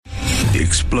The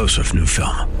explosive new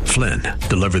film, Flynn,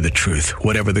 deliver the truth,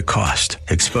 whatever the cost,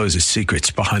 exposes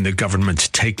secrets behind the government's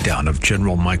takedown of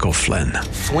General Michael Flynn.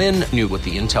 Flynn knew what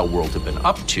the intel world had been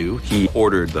up to. He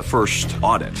ordered the first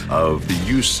audit of the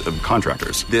use of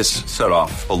contractors. This set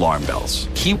off alarm bells.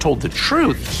 He told the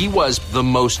truth. He was the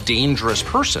most dangerous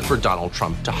person for Donald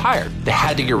Trump to hire. They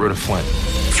had to get rid of Flynn.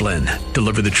 Flynn,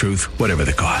 deliver the truth, whatever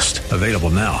the cost. Available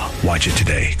now. Watch it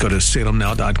today. Go to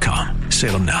salemnow.com.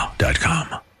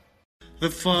 salemnow.com. The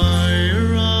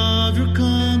fire of your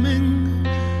coming,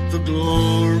 the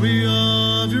glory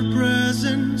of your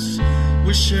presence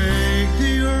will shake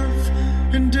the earth,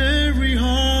 and every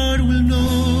heart will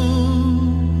know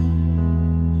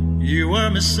you are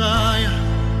Messiah,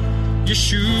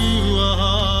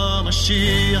 Yeshua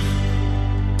HaMashiach,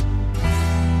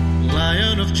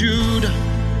 Lion of Judah,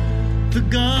 the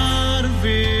God of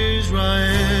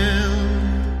Israel.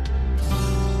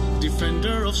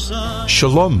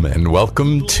 Shalom and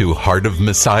welcome to Heart of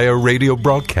Messiah radio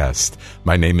broadcast.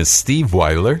 My name is Steve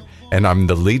Weiler and I'm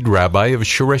the lead rabbi of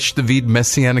Shoresh David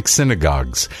Messianic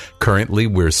Synagogues. Currently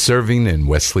we're serving in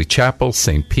Wesley Chapel,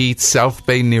 St. Pete, South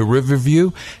Bay near Riverview,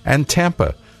 and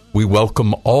Tampa. We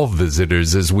welcome all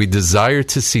visitors as we desire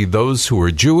to see those who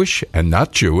are Jewish and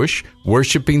not Jewish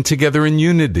worshiping together in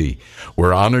unity.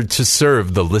 We're honored to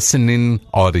serve the listening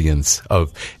audience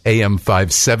of AM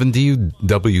 570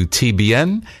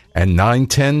 WTBN and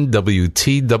 910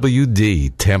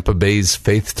 WTWD, Tampa Bay's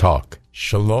Faith Talk.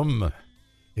 Shalom.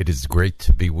 It is great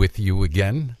to be with you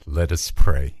again. Let us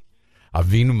pray.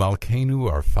 Avinu Malkeinu,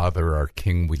 our Father, our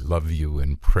King, we love you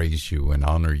and praise you and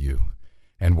honor you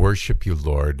and worship you,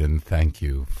 Lord, and thank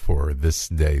you for this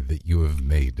day that you have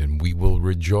made. And we will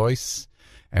rejoice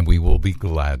and we will be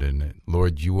glad in it.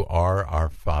 Lord, you are our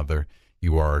Father.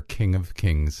 You are our King of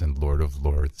kings and Lord of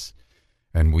lords.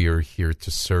 And we are here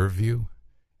to serve you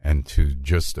and to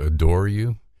just adore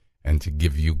you and to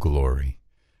give you glory.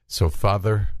 So,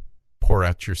 Father, pour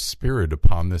out your Spirit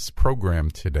upon this program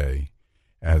today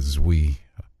as we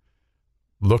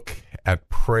look at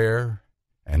prayer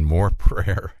and more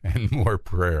prayer and more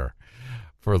prayer.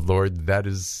 For Lord, that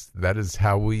is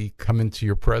how we come into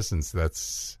your presence.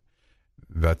 That's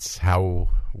how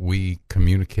we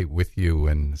communicate with you.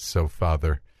 And so,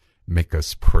 Father, make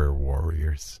us prayer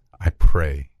warriors. I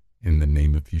pray in the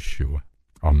name of Yeshua.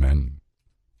 Amen.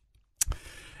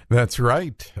 That's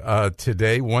right.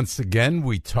 Today, once again,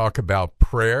 we talk about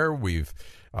prayer. We've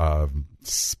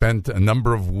spent a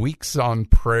number of weeks on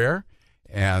prayer.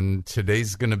 And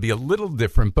today's going to be a little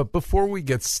different. But before we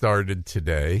get started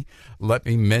today, let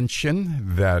me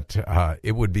mention that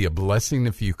it would be a blessing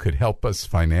if you could help us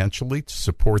financially to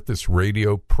support this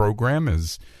radio program,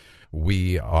 as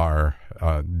we are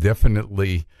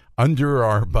definitely under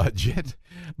our budget.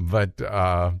 But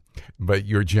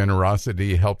your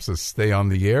generosity helps us stay on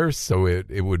the air, so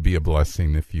it would be a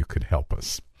blessing if you could help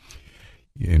us.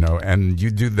 You know, and you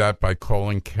do that by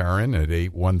calling Karen at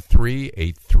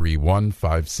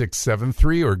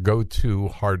 813-831-5673 or go to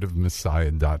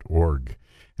heartofmessiah.org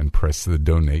and press the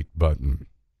donate button.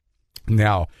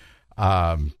 Now,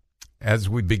 as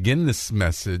we begin this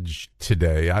message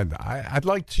today, I'd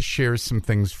like to share some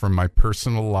things from my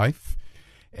personal life,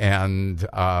 and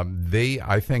they,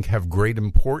 I think, have great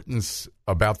importance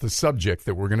about the subject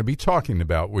that we're going to be talking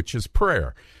about, which is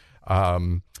prayer.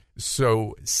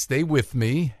 So stay with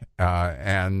me,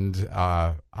 and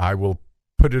I will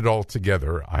put it all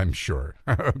together, I'm sure,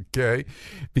 okay?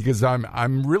 Because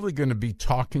I'm really going to be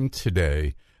talking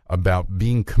today about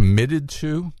being committed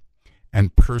to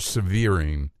and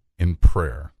persevering in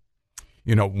prayer.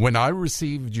 You know, when I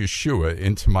received Yeshua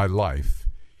into my life,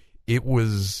 it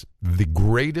was the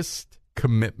greatest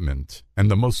commitment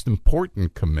and the most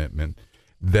important commitment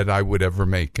that I would ever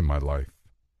make in my life.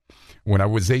 When I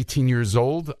was 18 years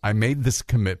old, I made this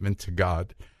commitment to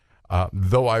God.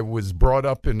 Though I was brought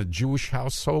up in a Jewish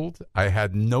household, I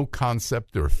had no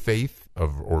concept or faith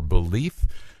or belief.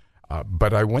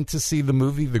 But I went to see the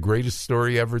movie The Greatest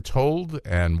Story Ever Told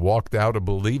and walked out a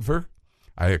believer.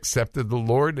 I accepted the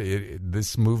Lord.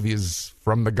 This movie is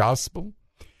from the gospel.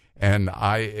 And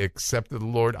I accepted the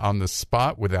Lord on the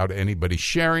spot without anybody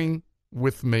sharing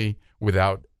with me,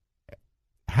 without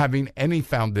having any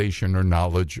foundation or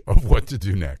knowledge of what to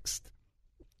do next.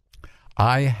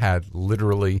 I had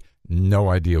literally no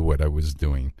idea what I was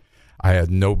doing. I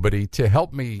had nobody to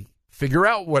help me figure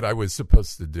out what I was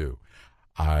supposed to do.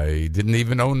 I didn't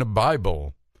even own a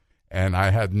Bible, and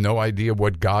I had no idea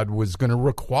what God was going to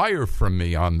require from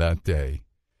me on that day.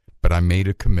 But I made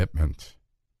a commitment.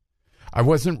 I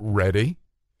wasn't ready.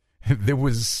 There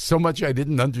was so much I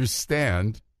didn't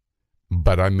understand,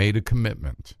 but I made a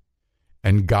commitment.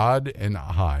 And God and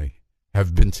I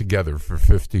have been together for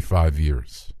 55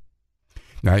 years.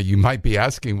 Now, you might be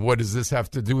asking, what does this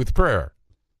have to do with prayer?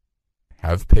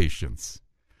 Have patience.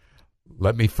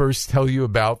 Let me first tell you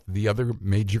about the other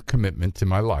major commitment in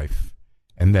my life,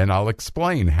 and then I'll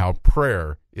explain how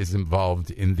prayer is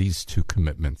involved in these two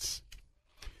commitments.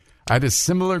 I had a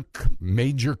similar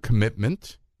major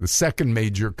commitment, the second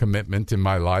major commitment in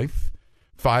my life,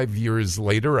 5 years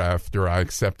later after I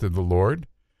accepted the Lord,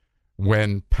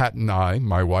 when Pat and I,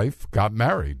 my wife, got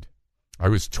married. I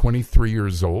was 23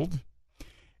 years old,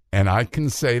 and I can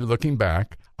say, looking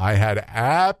back, I had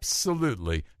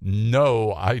absolutely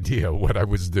no idea what I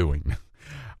was doing.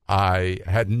 I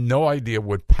had no idea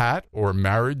what Pat or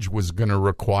marriage was going to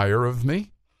require of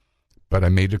me, but I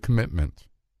made a commitment.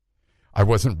 I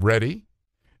wasn't ready.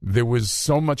 There was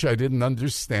so much I didn't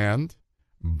understand,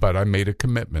 but I made a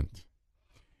commitment.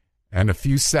 And a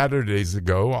few Saturdays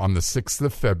ago, on the 6th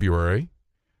of February,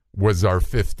 was our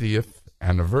 50th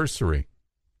anniversary.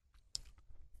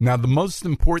 Now, the most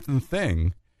important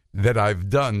thing that I've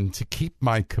done to keep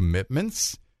my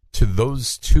commitments to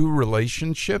those two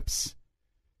relationships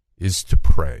is to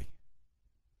pray.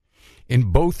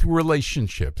 In both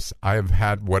relationships, I have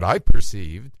had what I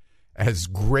perceived as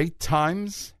great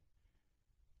times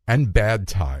and bad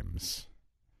times.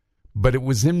 But it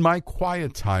was in my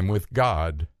quiet time with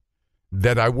God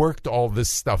that I worked all this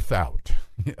stuff out,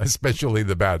 especially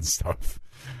the bad stuff.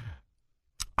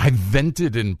 I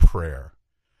vented in prayer.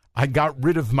 I got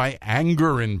rid of my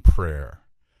anger in prayer.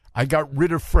 I got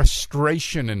rid of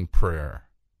frustration in prayer.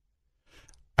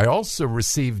 I also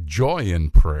received joy in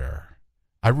prayer.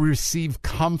 I received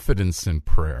confidence in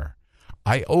prayer.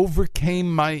 I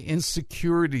overcame my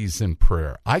insecurities in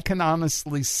prayer. I can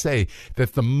honestly say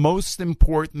that the most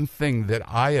important thing that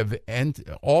I have,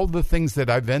 all the things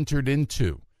that I've entered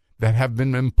into that have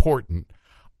been important,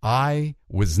 I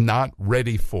was not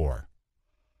ready for,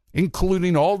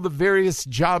 including all the various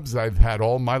jobs I've had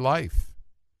all my life.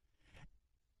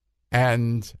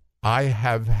 And I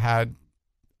have had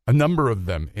a number of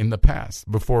them in the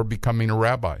past before becoming a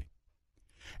rabbi.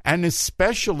 And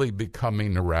especially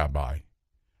becoming a rabbi,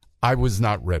 I was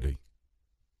not ready.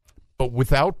 But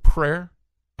without prayer,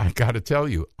 I got to tell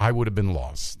you, I would have been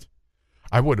lost.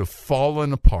 I would have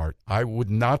fallen apart. I would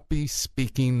not be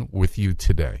speaking with you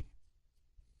today.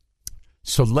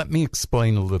 So let me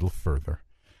explain a little further.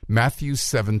 Matthew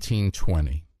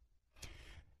 17:20.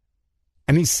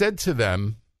 And he said to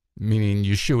them, meaning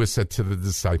Yeshua said to the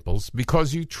disciples,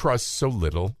 because you trust so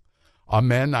little,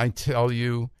 amen, I tell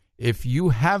you, if you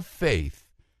have faith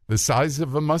the size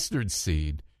of a mustard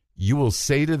seed, you will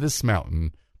say to this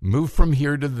mountain, move from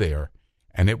here to there,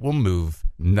 and it will move.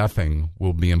 Nothing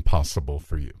will be impossible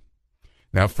for you.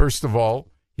 Now, first of all,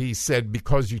 he said,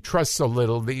 because you trust so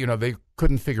little, that, they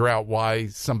couldn't figure out why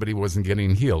somebody wasn't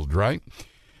getting healed, right?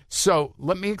 So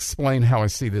let me explain how I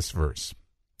see this verse.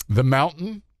 The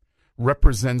mountain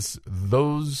represents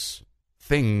those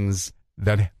things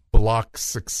that block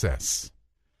success,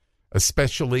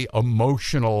 especially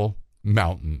emotional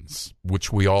mountains,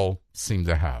 which we all seem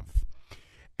to have.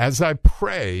 As I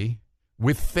pray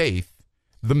with faith,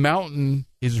 the mountain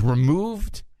is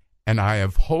removed, and I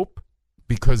have hope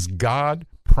because God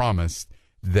promised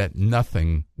that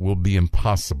nothing will be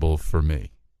impossible for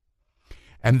me.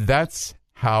 And that's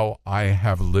how I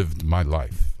have lived my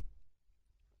life.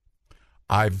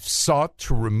 I've sought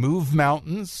to remove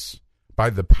mountains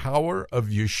by the power of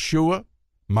Yeshua,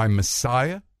 my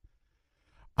Messiah.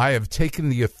 I have taken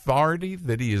the authority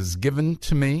that he has given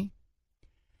to me,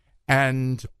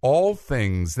 and all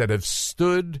things that have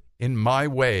stood in my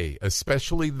way,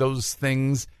 especially those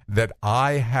things that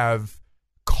I have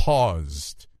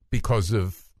caused because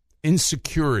of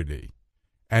insecurity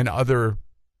and other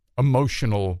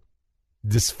emotional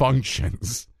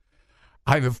dysfunctions,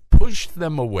 I have pushed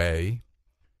them away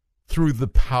through the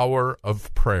power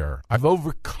of prayer. I've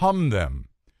overcome them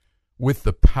with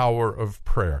the power of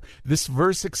prayer. This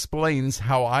verse explains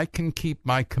how I can keep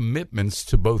my commitments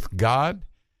to both God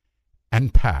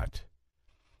and Pat.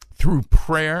 Through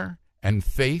prayer and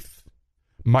faith,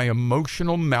 my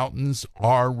emotional mountains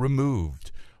are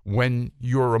removed. When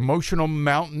your emotional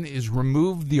mountain is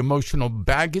removed, the emotional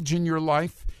baggage in your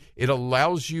life, it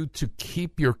allows you to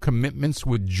keep your commitments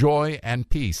with joy and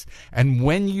peace. And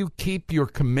when you keep your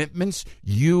commitments,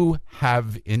 you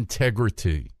have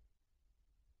integrity.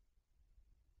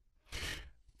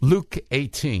 Luke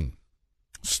 18,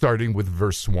 starting with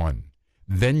verse 1.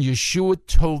 Then Yeshua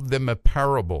told them a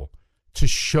parable to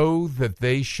show that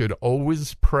they should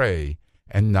always pray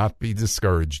and not be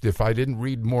discouraged. If I didn't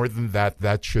read more than that,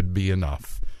 that should be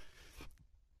enough.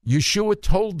 Yeshua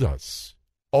told us,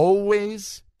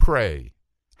 always pray.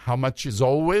 how much is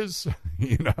always?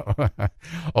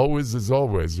 Always is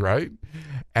always, right?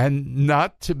 And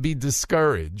not to be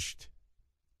discouraged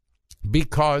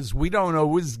because we don't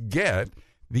always get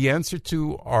the answer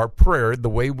to our prayer the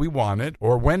way we want it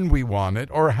or when we want it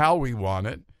or how we want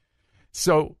it.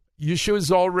 So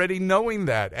Yeshua's already knowing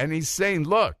that. And he's saying,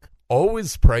 look,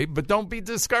 always pray, but don't be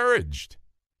discouraged.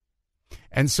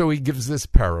 And so he gives this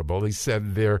parable. He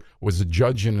said there was a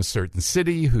judge in a certain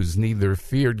city who's neither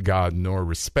feared God nor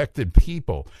respected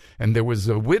people. And there was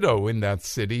a widow in that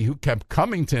city who kept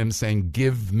coming to him saying,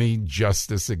 give me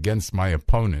justice against my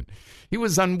opponent. He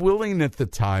was unwilling at the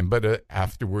time, but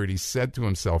afterward he said to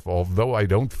himself, although I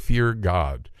don't fear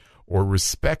God or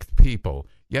respect people,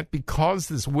 yet because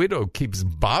this widow keeps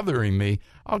bothering me,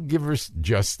 I'll give her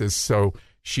justice so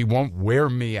she won't wear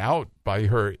me out by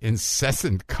her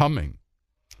incessant coming.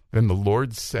 Then the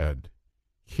Lord said,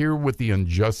 hear what the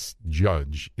unjust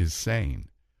judge is saying.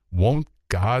 Won't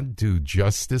God do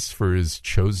justice for his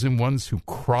chosen ones who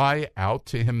cry out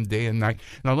to him day and night?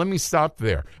 Now let me stop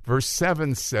there. Verse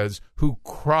 7 says, who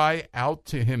cry out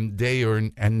to him day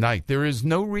and night. There is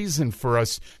no reason for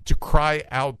us to cry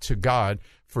out to God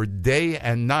for day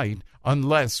and night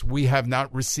unless we have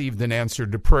not received an answer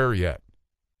to prayer yet,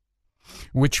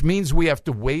 which means we have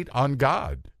to wait on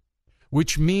God,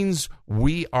 which means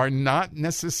we are not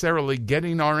necessarily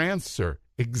getting our answer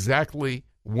exactly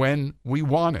when we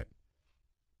want it.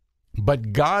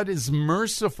 But God is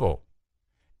merciful.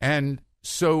 And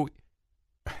so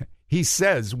he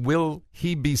says, will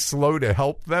he be slow to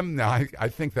help them? Now, I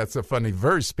think that's a funny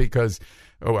verse because,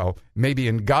 well, maybe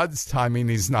in God's timing,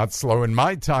 he's not slow. In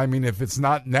my timing, if it's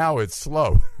not now, it's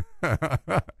slow.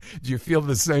 Do you feel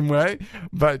the same way?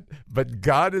 But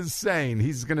God is saying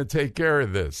he's going to take care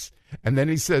of this. And then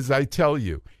he says, I tell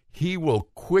you, he will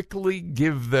quickly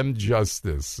give them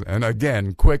justice. And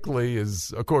again, quickly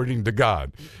is according to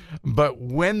God. But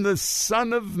when the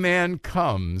Son of Man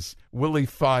comes, will he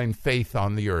find faith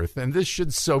on the earth? And this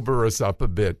should sober us up a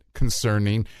bit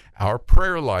concerning our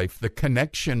prayer life, the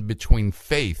connection between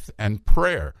faith and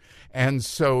prayer. And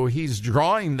so he's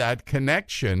drawing that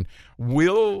connection.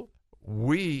 Will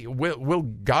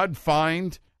God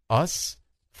find us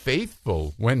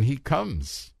faithful when he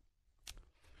comes?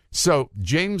 So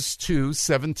James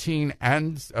 2:17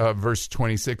 and verse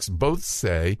 26 both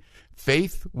say,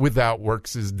 faith without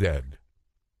works is dead.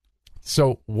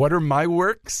 So what are my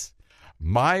works?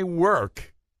 My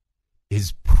work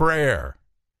is prayer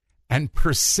and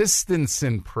persistence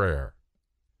in prayer.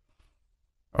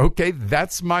 Okay,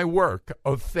 that's my work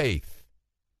of faith.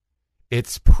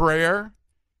 It's prayer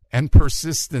and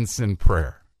persistence in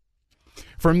prayer.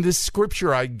 From this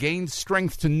scripture, I gained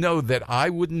strength to know that I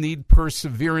would need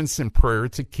perseverance in prayer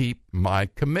to keep my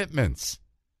commitments.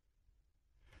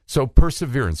 So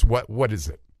perseverance, what is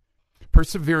it?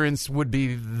 Perseverance would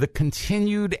be the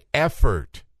continued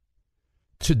effort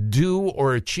to do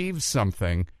or achieve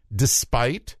something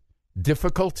despite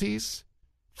difficulties,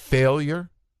 failure,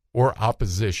 or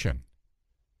opposition.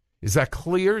 Is that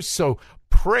clear? So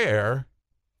prayer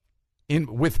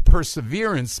with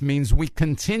perseverance means we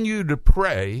continue to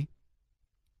pray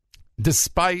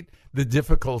despite the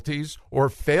difficulties or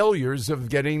failures of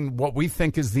getting what we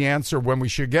think is the answer when we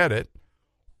should get it,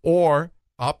 or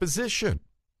opposition.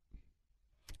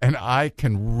 And I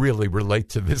can really relate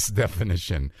to this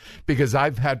definition because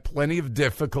I've had plenty of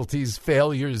difficulties,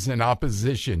 failures, and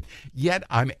opposition. Yet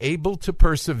I'm able to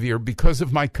persevere because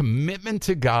of my commitment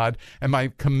to God and my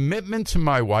commitment to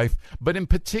my wife, but in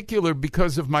particular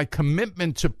because of my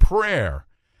commitment to prayer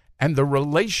and the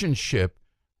relationship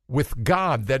with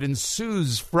God that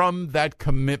ensues from that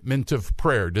commitment of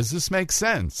prayer. Does this make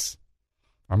sense?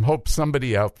 I hope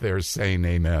somebody out there is saying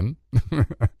amen.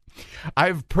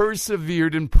 I've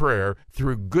persevered in prayer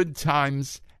through good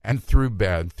times and through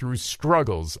bad, through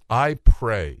struggles. I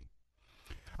pray.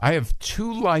 I have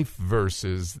 2 life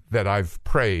verses that I've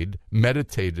prayed,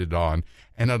 meditated on,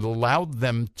 and it allowed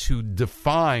them to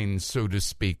define, so to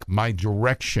speak, my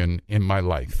direction in my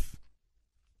life.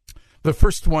 The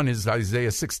first one is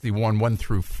Isaiah 61, 1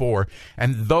 through 4.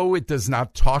 And though it does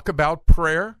not talk about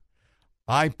prayer,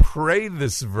 I pray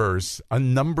this verse a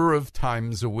number of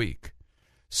times a week.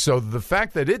 So the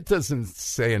fact that it doesn't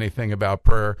say anything about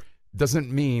prayer doesn't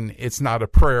mean it's not a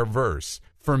prayer verse.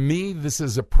 For me, this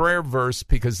is a prayer verse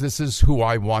because this is who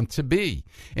I want to be.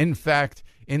 In fact,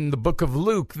 in the book of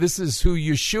Luke, this is who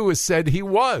Yeshua said he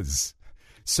was.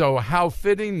 So how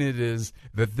fitting it is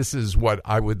that this is what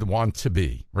I would want to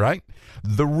be, right?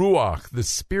 The Ruach, the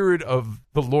Spirit of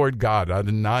the Lord God,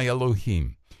 Adonai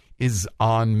Elohim, is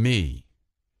on me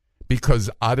because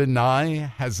Adonai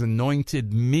has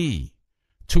anointed me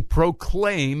to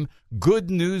proclaim good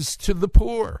news to the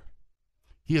poor.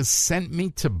 He has sent me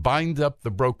to bind up the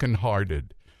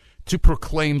brokenhearted, to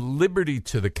proclaim liberty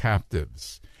to the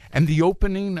captives, and the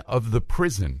opening of the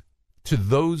prison to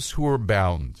those who are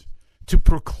bound, to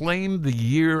proclaim the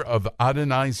year of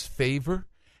Adonai's favor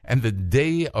and the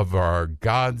day of our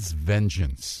God's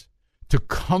vengeance, to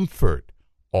comfort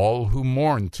all who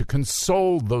mourn, to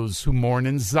console those who mourn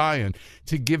in Zion,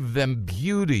 to give them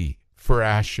beauty for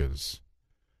ashes,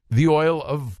 the oil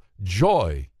of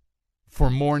joy for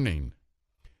mourning,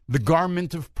 the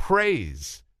garment of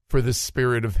praise for the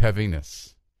spirit of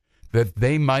heaviness, that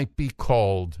they might be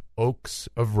called oaks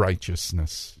of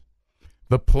righteousness,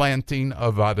 the planting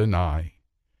of Adonai,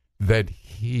 that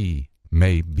he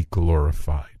may be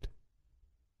glorified.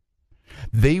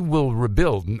 They will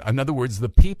rebuild. In other words, the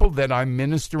people that I'm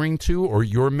ministering to, or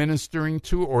you're ministering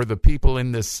to, or the people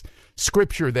in this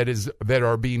scripture that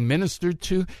are being ministered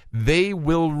to, they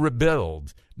will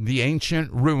rebuild the ancient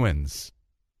ruins.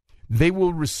 They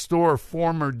will restore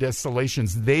former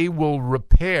desolations. They will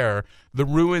repair the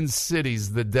ruined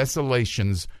cities, the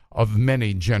desolations of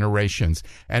many generations.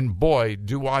 And boy,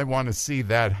 do I want to see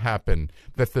that happen,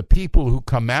 that the people who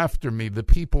come after me, the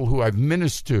people who I've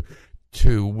ministered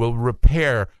to, will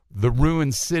repair the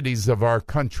ruined cities of our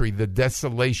country, the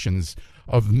desolations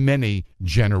of many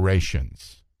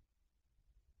generations.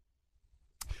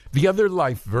 The other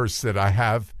life verse that I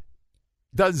have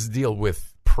does deal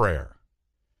with prayer,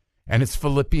 and it's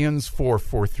Philippians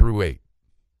 4:4-8.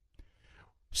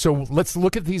 So let's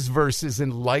look at these verses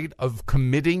in light of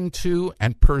committing to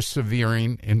and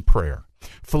persevering in prayer.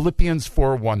 Philippians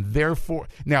 4:1. Therefore,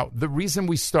 now the reason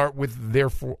we start with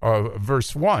therefore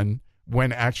verse 1,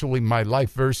 when actually my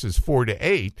life verse is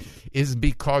 4-8, is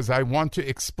because I want to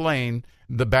explain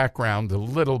the background a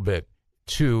little bit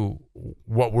to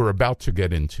what we're about to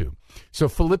get into. So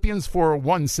Philippians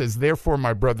 4:1 says, therefore,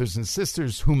 my brothers and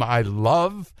sisters, whom I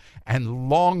love and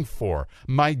long for,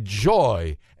 my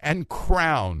joy and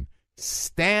crown,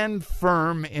 stand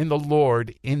firm in the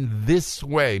Lord in this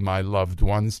way, my loved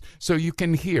ones. So you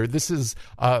can hear, this is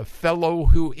a fellow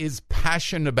who is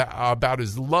passionate about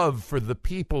his love for the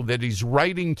people that he's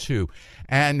writing to.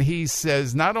 And he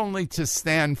says, not only to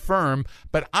stand firm,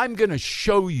 but I'm going to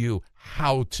show you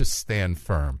how to stand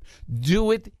firm.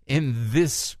 Do it in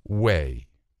this way.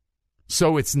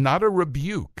 So it's not a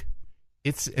rebuke.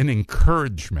 It's an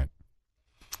encouragement.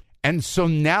 And so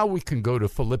now we can go to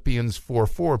Philippians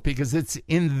 4:4, because it's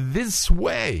in this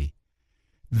way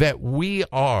that we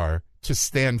are to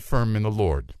stand firm in the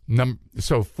Lord.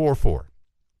 So 4:4,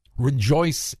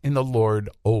 rejoice in the Lord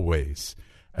always.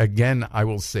 Again, I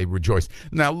will say rejoice.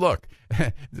 Now look,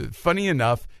 funny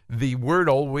enough, the word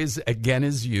always again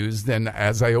is used, and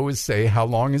as I always say, how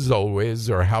long is always,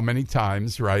 or how many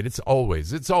times, right? It's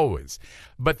always.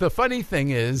 But the funny thing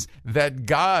is that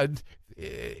God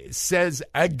says,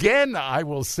 again, I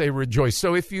will say rejoice.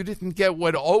 So if you didn't get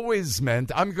what always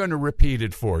meant, I'm going to repeat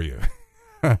it for you.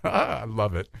 I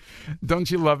love it.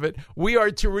 Don't you love it? We are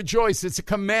to rejoice. It's a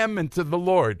commandment to the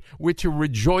Lord. We're to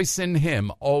rejoice in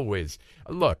him always.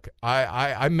 Look,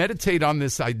 I meditate on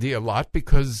this idea a lot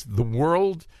because the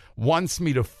world wants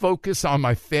me to focus on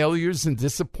my failures and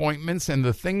disappointments and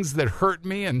the things that hurt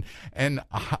me, and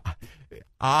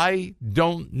I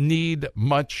don't need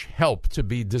much help to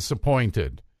be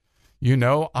disappointed. You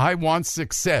know, I want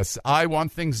success. I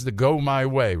want things to go my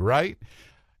way, right?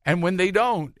 And when they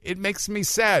don't, it makes me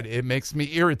sad. It makes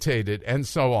me irritated and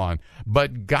so on.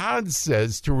 But God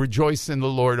says to rejoice in the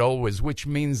Lord always, which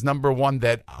means, number one,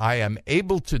 that I am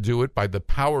able to do it by the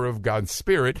power of God's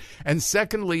Spirit. And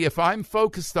secondly, if I'm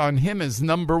focused on him as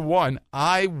number one,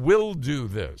 I will do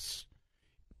this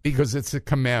because it's a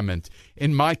commandment.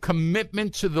 In my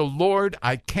commitment to the Lord,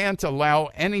 I can't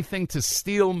allow anything to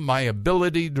steal my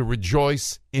ability to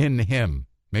rejoice in him.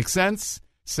 Make sense?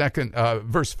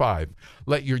 Verse 5,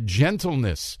 let your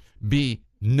gentleness be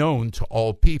known to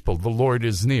all people. The Lord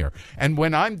is near. And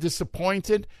when I'm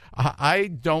disappointed, I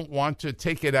don't want to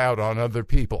take it out on other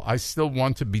people. I still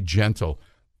want to be gentle.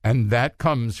 And that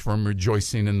comes from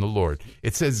rejoicing in the Lord.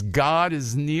 It says God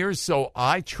is near, so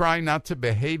I try not to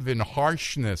behave in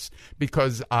harshness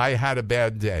because I had a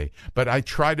bad day. But I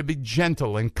try to be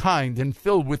gentle and kind and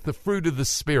filled with the fruit of the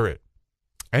Spirit.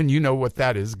 And you know what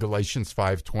that is, Galatians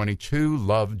 5:22,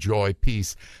 love, joy,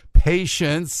 peace,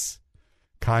 patience,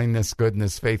 kindness,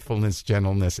 goodness, faithfulness,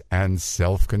 gentleness, and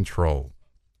self-control.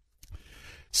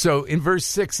 So in verse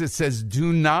 6, it says,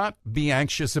 do not be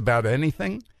anxious about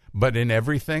anything, but in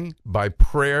everything, by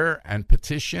prayer and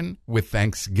petition with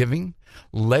thanksgiving,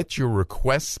 let your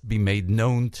requests be made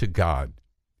known to God.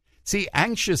 See,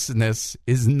 anxiousness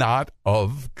is not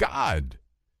of God.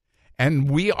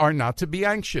 And we are not to be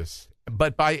anxious,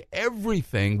 but by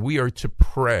everything we are to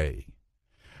pray.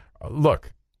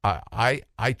 Look,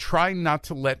 I try not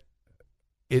to let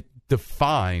it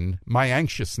define my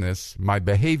anxiousness, my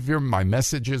behavior, my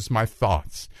messages, my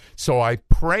thoughts. So I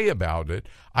pray about it.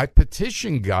 I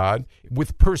petition God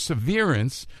with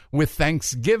perseverance, with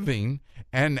thanksgiving,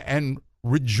 and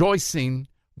rejoicing.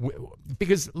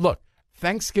 Because, look,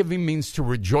 thanksgiving means to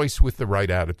rejoice with the right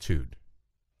attitude.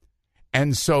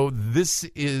 And so this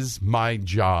is my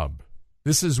job.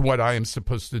 This is what I am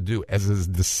supposed to do as a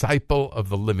disciple of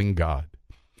the living God.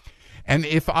 And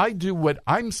if I do what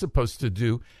I'm supposed to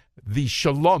do, the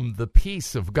shalom, the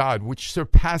peace of God, which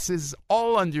surpasses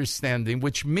all understanding,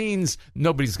 which means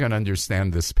nobody's going to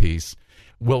understand this peace,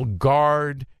 will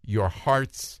guard your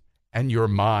hearts and your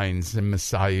minds in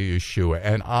Messiah Yeshua.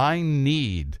 And I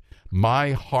need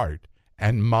my heart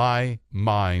and my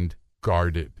mind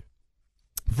guarded.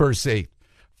 Verse 8,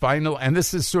 final, and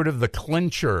this is sort of the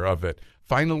clincher of it.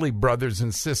 Finally, brothers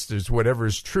and sisters, whatever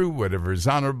is true, whatever is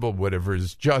honorable, whatever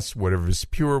is just, whatever is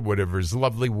pure, whatever is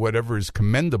lovely, whatever is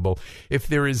commendable, if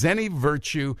there is any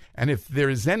virtue and if there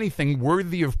is anything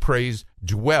worthy of praise,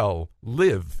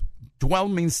 live. Dwell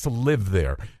means to live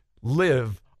there.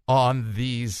 Live on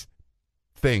these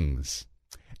things.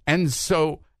 And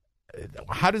so,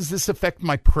 how does this affect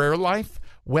my prayer life?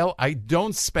 Well, I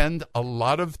don't spend a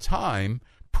lot of time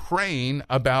praying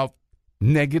about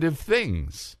negative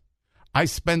things. I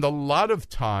spend a lot of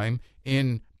time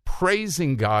in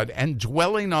praising God and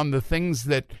dwelling on the things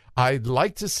that I'd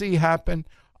like to see happen.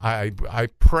 I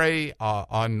pray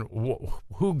on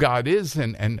who God is,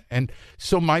 and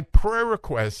so my prayer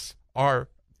requests are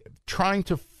trying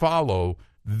to follow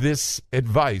this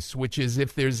advice, which is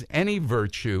if there's any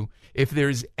virtue, if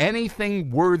there's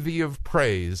anything worthy of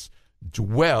praise,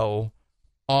 dwell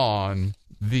on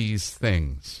these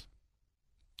things.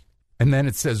 And then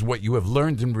it says, what you have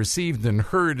learned and received and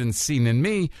heard and seen in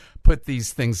me, put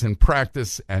these things in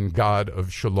practice, and God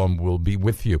of Shalom will be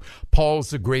with you.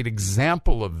 Paul's a great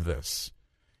example of this.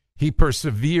 He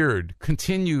persevered,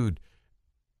 continued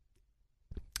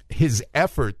his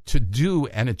effort to do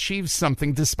and achieve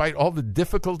something despite all the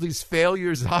difficulties,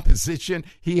 failures, opposition.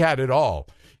 He had it all.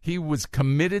 He was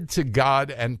committed to God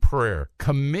and prayer.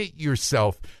 Commit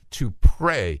yourself to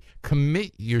pray.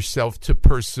 Commit yourself to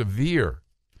persevere.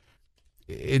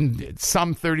 In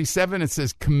Psalm 37, it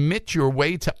says, commit your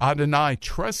way to Adonai,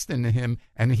 trust in him,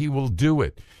 and he will do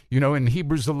it. You know, in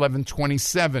Hebrews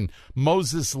 11:27,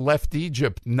 Moses left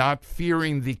Egypt not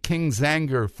fearing the king's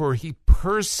anger, for he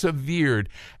persevered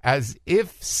as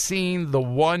if seeing the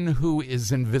one who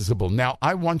is invisible. Now,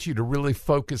 I want you to really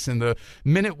focus in the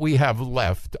minute we have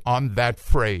left on that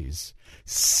phrase.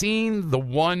 Seeing the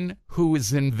one who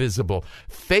is invisible.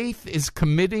 Faith is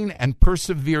committing and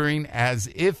persevering as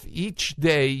if each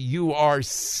day you are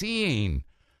seeing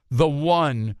the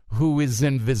one who is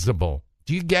invisible.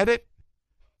 Do you get it?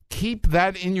 Keep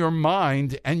that in your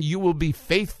mind, and you will be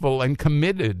faithful and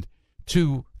committed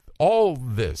to all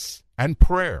this and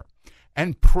prayer.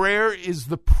 And prayer is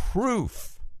the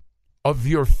proof of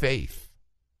your faith.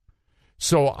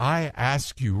 So I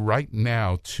ask you right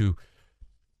now to,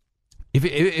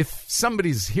 if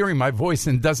somebody's hearing my voice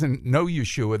and doesn't know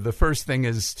Yeshua, the first thing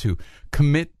is to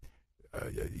commit,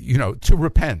 to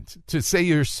repent, to say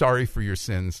you're sorry for your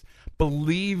sins,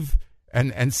 believe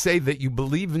and say that you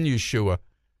believe in Yeshua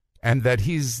and that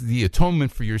he's the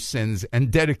atonement for your sins, and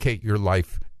dedicate your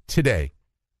life today,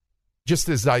 just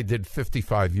as I did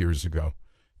 55 years ago.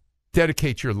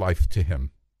 Dedicate your life to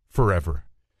him forever.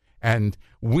 And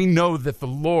we know that the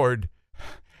Lord,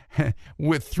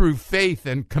 through faith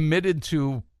and committed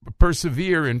to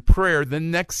persevere in prayer, the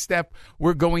next step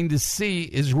we're going to see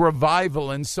is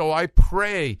revival. And so I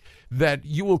pray that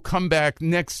you will come back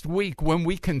next week when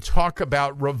we can talk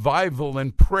about revival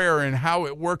and prayer and how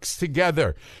it works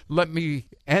together. Let me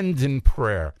end in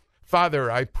prayer. Father,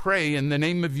 I pray in the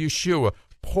name of Yeshua,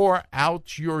 pour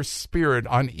out your Spirit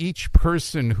on each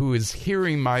person who is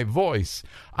hearing my voice.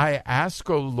 I ask,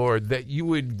 O Lord, that you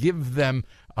would give them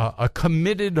a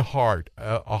committed heart,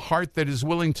 a heart that is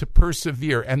willing to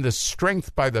persevere, and the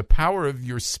strength by the power of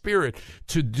your Spirit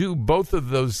to do both of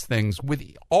those things with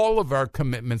all of our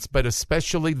commitments, but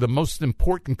especially the most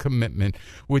important commitment,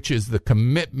 which is the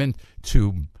commitment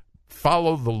to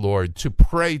follow the Lord, to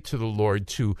pray to the Lord,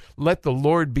 to let the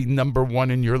Lord be number one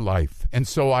in your life. And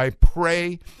so I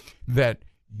pray that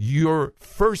your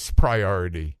first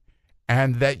priority,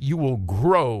 and that you will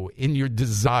grow in your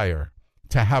desire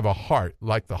to have a heart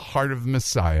like the heart of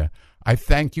Messiah. I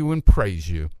thank you and praise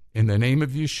you in the name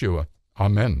of Yeshua.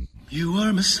 Amen. You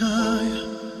are Messiah,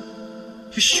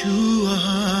 Yeshua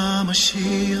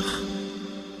HaMashiach,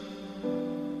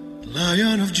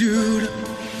 Lion of Judah,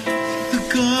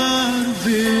 the God of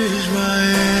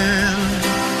Israel.